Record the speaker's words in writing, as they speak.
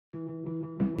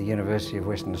The University of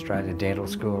Western Australia Dental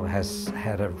School has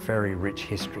had a very rich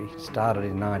history. Started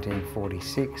in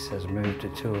 1946, has moved to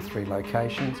 2 or 3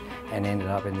 locations and ended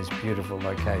up in this beautiful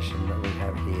location that we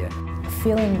have here.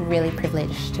 Feeling really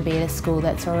privileged to be at a school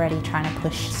that's already trying to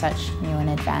push such new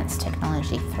and advanced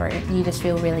technology through. You just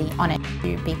feel really honoured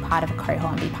to be part of a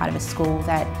cohort and be part of a school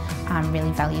that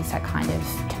really values that kind of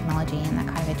technology and that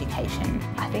kind of education.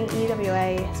 I think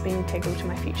UWA has been integral to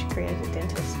my future career as a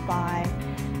dentist by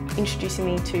introducing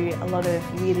me to a lot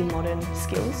of really modern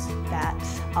skills that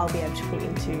I'll be able to put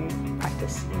into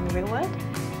practice in the real world.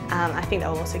 I think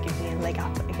that will also give me a leg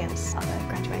up against other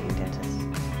graduating dentists.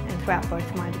 And throughout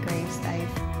both my degrees,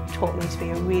 they've taught me to be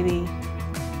a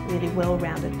really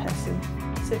well-rounded person.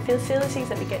 So the facilities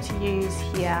that we get to use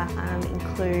here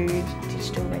include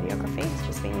digital radiography, it's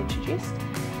just been introduced.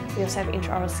 We also have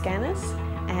intraoral scanners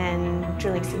and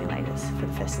drilling simulators for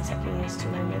the first and second years to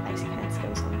learn their basic hand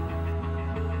skills on.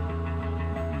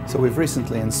 So we've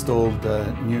recently installed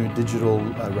a new digital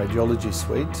radiology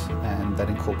suite, and that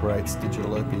incorporates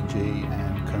digital OPG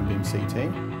and cone beam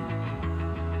CT.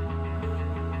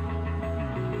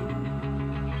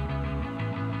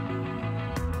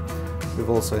 We've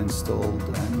also installed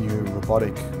new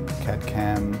robotic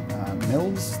CAD/CAM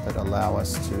mills that allow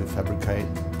us to fabricate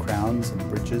crowns and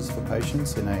bridges for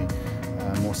patients in a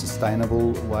more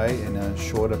sustainable way in a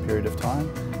shorter period of time.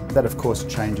 That of course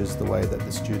changes the way that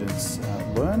the students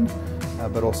learn,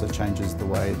 but also changes the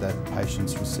way that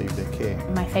patients receive their care.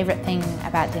 My favourite thing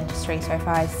about dentistry so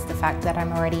far is the fact that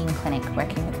I'm already in clinic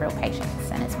working with real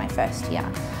patients, and it's my first year.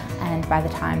 And by the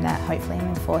time that hopefully I'm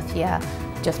in 4th year,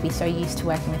 just be so used to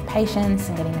working with patients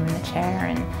and getting them in the chair,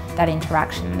 and that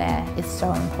interaction there is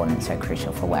so important, so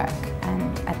crucial for work.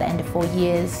 And at the end of 4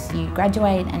 years you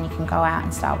graduate and you can go out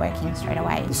and start working straight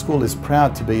away. The school is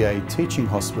proud to be a teaching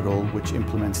hospital which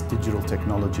implements digital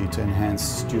technology to enhance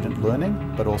student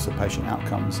learning but also patient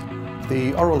outcomes.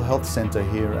 The Oral Health Centre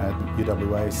here at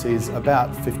UWA sees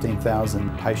about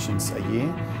 15,000 patients a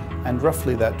year, and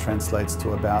roughly that translates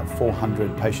to about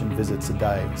 400 patient visits a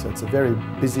day. So it's a very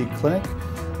busy clinic,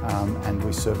 and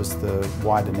we service the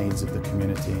wider needs of the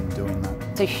community in doing that.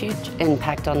 It's a huge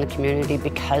impact on the community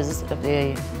because of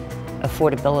the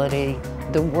affordability.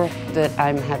 The work that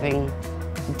I'm having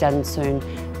done soon,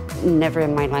 never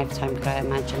in my lifetime could I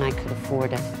imagine I could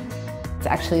afford it. It's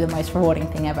actually the most rewarding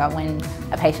thing about when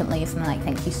a patient leaves and they're like,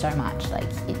 thank you so much, like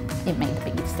it made the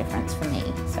biggest difference for me,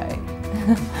 so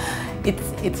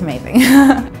it's amazing.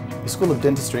 The School of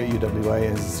Dentistry at UWA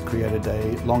has created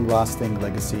a long-lasting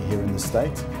legacy here in the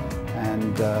state,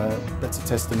 and that's a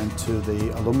testament to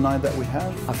the alumni that we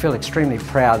have. I feel extremely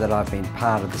proud that I've been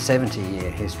part of the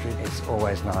 70-year history. It's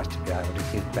always nice to be able to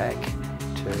give back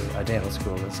to a dental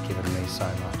school that's given me so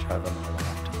much over my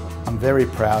lifetime. I'm very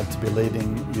proud to be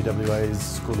leading UWA's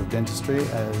School of Dentistry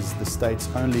as the state's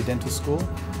only dental school,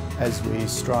 as we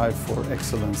strive for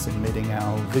excellence in meeting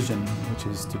our vision, which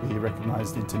is to be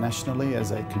recognised internationally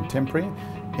as a contemporary,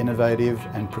 innovative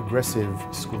and progressive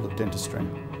School of Dentistry.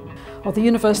 Well, the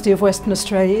University of Western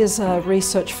Australia is a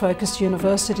research-focused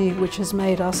university which has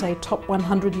made us a top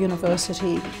 100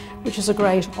 university, which is a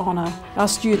great honour. Our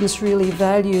students really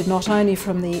value not only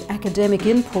from the academic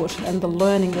input and the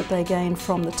learning that they gain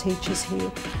from the teachers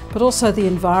here, but also the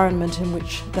environment in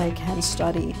which they can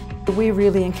study. We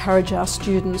really encourage our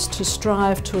students to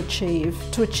strive to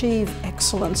achieve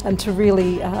excellence and to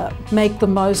really make the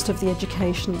most of the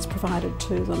education that's provided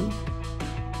to them.